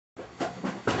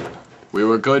We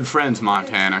were good friends,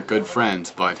 Montana, good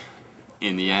friends, but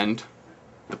in the end,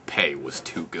 the pay was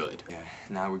too good. Yeah,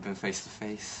 now we've been face to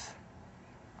face.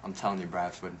 I'm telling you,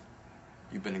 Bradford,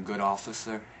 you've been a good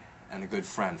officer and a good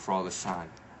friend for all this time.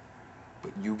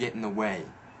 But you get in the way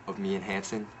of me and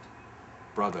Hanson,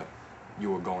 brother,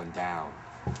 you are going down.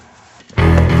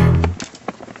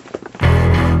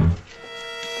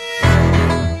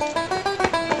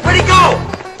 Where'd he go?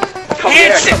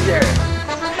 Hanson! Come here.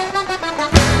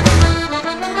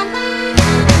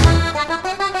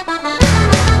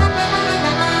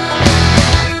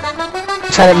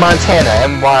 Lieutenant Montana,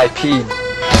 NYP.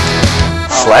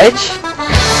 Sledge?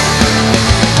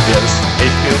 Yeah, this is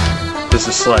HQ. This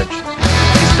is Sledge.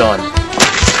 He's done.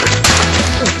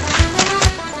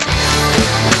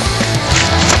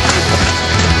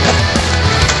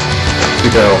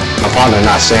 Ago, my partner,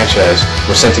 not Sanchez,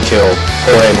 was sent to kill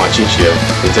Jorge Marchichio,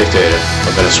 the dictator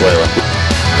of Venezuela.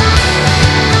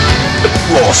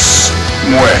 Los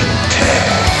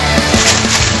Muertes.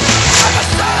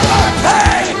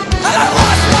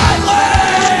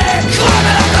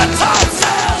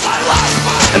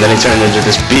 And then he turned into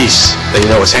this beast that you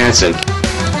know is Hanson,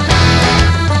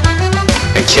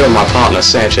 and killed my partner,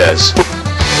 Sanchez.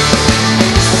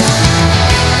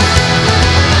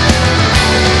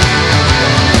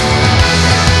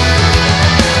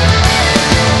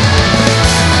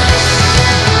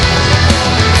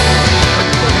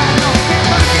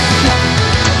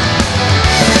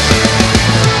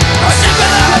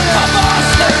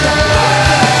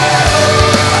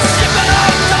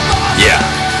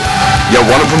 Yeah,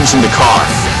 one of them's in the car.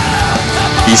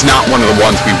 He's not one of the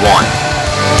ones we want.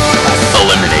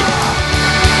 Eliminate.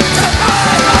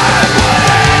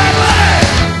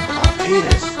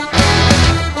 Penis.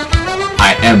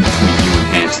 I am between you and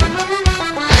Hanson.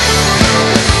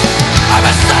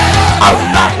 I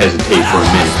will not hesitate for a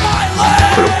minute to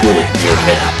put a bullet in your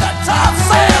head.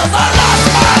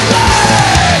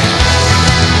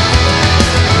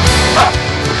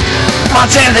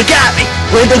 Montana, they got me!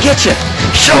 Where'd they get you?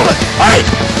 Show it! Alright!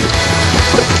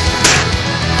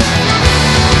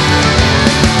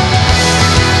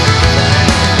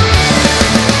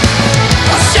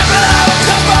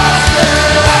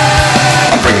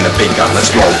 I'm bringing the big gun.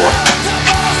 Let's go, boy.